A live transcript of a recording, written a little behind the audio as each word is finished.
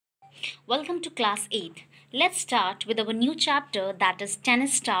Welcome to Class 8. Let's start with our new chapter, that is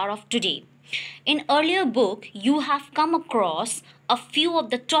Tennis Star of Today. In earlier book, you have come across a few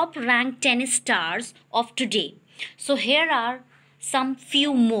of the top ranked tennis stars of today. So here are some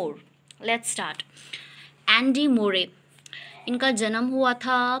few more. Let's start. Andy मोरे, इनका जन्म हुआ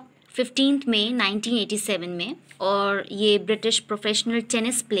था 15 मई 1987 में और ये British professional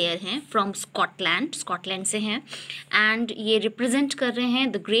tennis player हैं from Scotland से हैं एंड ये रिप्रेजेंट कर रहे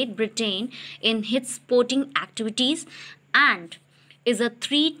हैं the great Britain in heat sporting activities and is a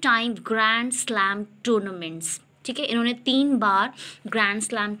 3 time grand slam tournaments. ठीक है, इन्होंने 3 बार ग्रैंड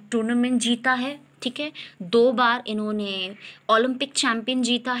स्लैम टूर्नामेंट जीता है. ठीक है, 2 बार इन्होंने ओलंपिक चैम्पियन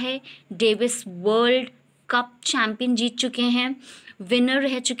जीता है, डेविस वर्ल्ड कप चैम्पियन जीत चुके हैं, विनर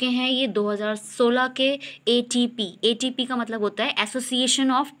रह चुके हैं ये 2016 के एटीपी का मतलब होता है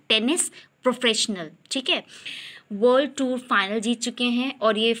एसोसिएशन ऑफ टेनिस प्रोफेशनल. ठीक है, वर्ल्ड टूर फाइनल जीत चुके हैं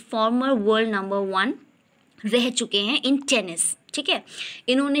और ये फॉर्मर वर्ल्ड नंबर 1 रह चुके हैं इन टेनिस. ठीक है,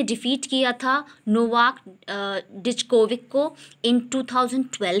 इन्होंने डिफीट किया था नोवाक डिजकोविक को इन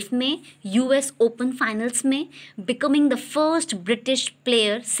 2012 में यूएस ओपन फाइनल्स में, becoming the first British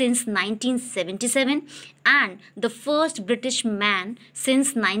player since 1977 and the first British man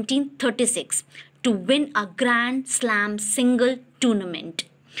since 1936 to win a grand slam single tournament.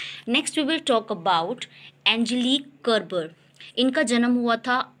 Next we will talk about Angelique Kerber. इनका जन्म हुआ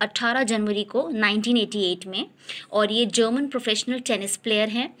था 18 जनवरी को 1988 में और ये जर्मन प्रोफेशनल टेनिस प्लेयर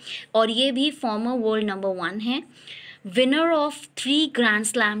हैं और ये भी फॉर्मर वर्ल्ड नंबर 1 हैं. Winner of 3 grand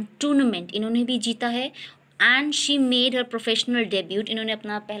slam tournament इन्होंने भी जीता है and she made her professional debut. इन्होंने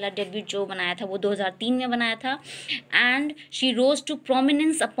अपना पहला डेब्यूट जो बनाया था वो 2003 में बनाया था and she rose to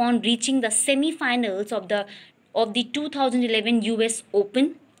prominence upon reaching the semifinals of the 2011 US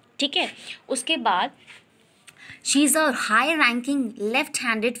open. ठीक है, उसके बाद she is a high ranking left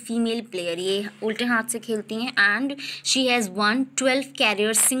handed female player. ये उल्टे हाथ से खेलती हैं and she has one 12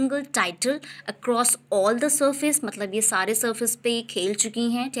 career single title across all the surface. मतलब ये सारे सर्फेस पे ये खेल चुकी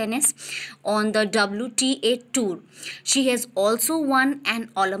हैं tennis on the WTA tour. She has also one an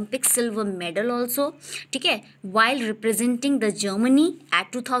Olympic silver medal also. ठीक है, while representing the Germany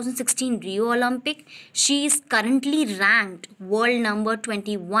eight 2016 Rio Olympic. She is currently ranked world number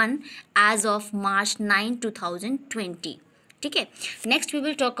 21 as of March 9, 2020. ठीक है, next we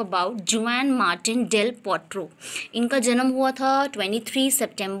will talk about जुआन Martin del पोट्रो. इनका जन्म हुआ था 23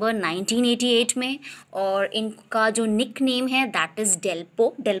 सितंबर 1988 में और इनका जो निक नेम है दैट इज़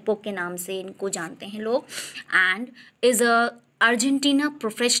डेल्पो के नाम से इनको जानते हैं लोग and is a Argentina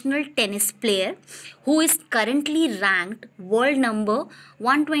professional tennis player who is currently ranked world number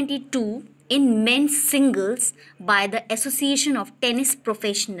 122 in men's singles by the Association of Tennis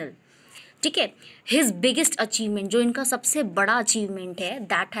Professional. ठीक है, हिज बिगेस्ट अचीवमेंट जो इनका सबसे बड़ा अचीवमेंट है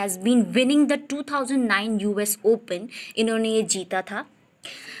that has been winning the 2009 US open. इन्होंने ये जीता था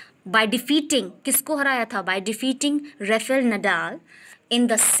बाय डिफीटिंग, किसको हराया था? By defeating Rafael Nadal in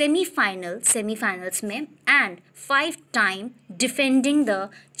the semifinals में and 5 time defending the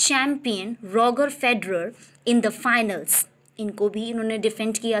champion Roger Federer in the finals. इनको भी इन्होंने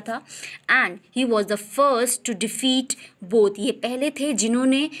डिफेंड किया था and he was the first to defeat both. ये पहले थे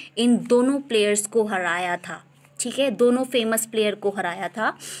जिन्होंने इन दोनों प्लेयर्स को हराया था. ठीक है, दोनों फेमस प्लेयर को हराया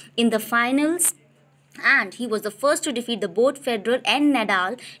था in the finals and he was the first to defeat the both Federer and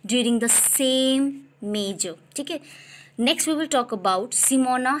Nadal during the same major. ठीक है, next we will talk about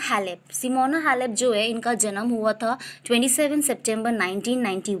Simona Halep. Simona Halep जो है इनका जन्म हुआ था 27 सितंबर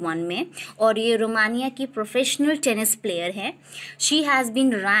 1991 में और ये रोमानिया की प्रोफेशनल टेनिस प्लेयर है. She has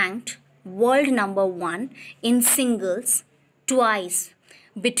been ranked world number 1 in singles twice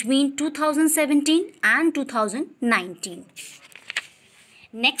between 2017 and 2019.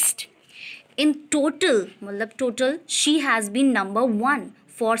 Next, in total she has been number 1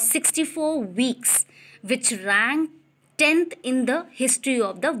 for 64 weeks which ranked 10th in the history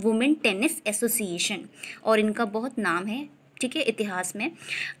of the women tennis association. और इनका बहुत नाम है, ठीक है, इतिहास में.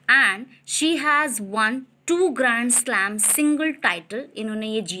 and she has won 2 grand slam single title.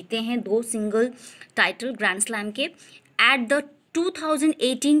 इन्होंने ये जीते हैं 2 सिंगल टाइटल ग्रैंड स्लैम के at the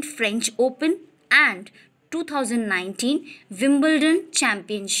 2018 French open and 2019 Wimbledon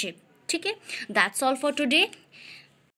championship. ठीक है, दैट्स ऑल फॉर टुडे.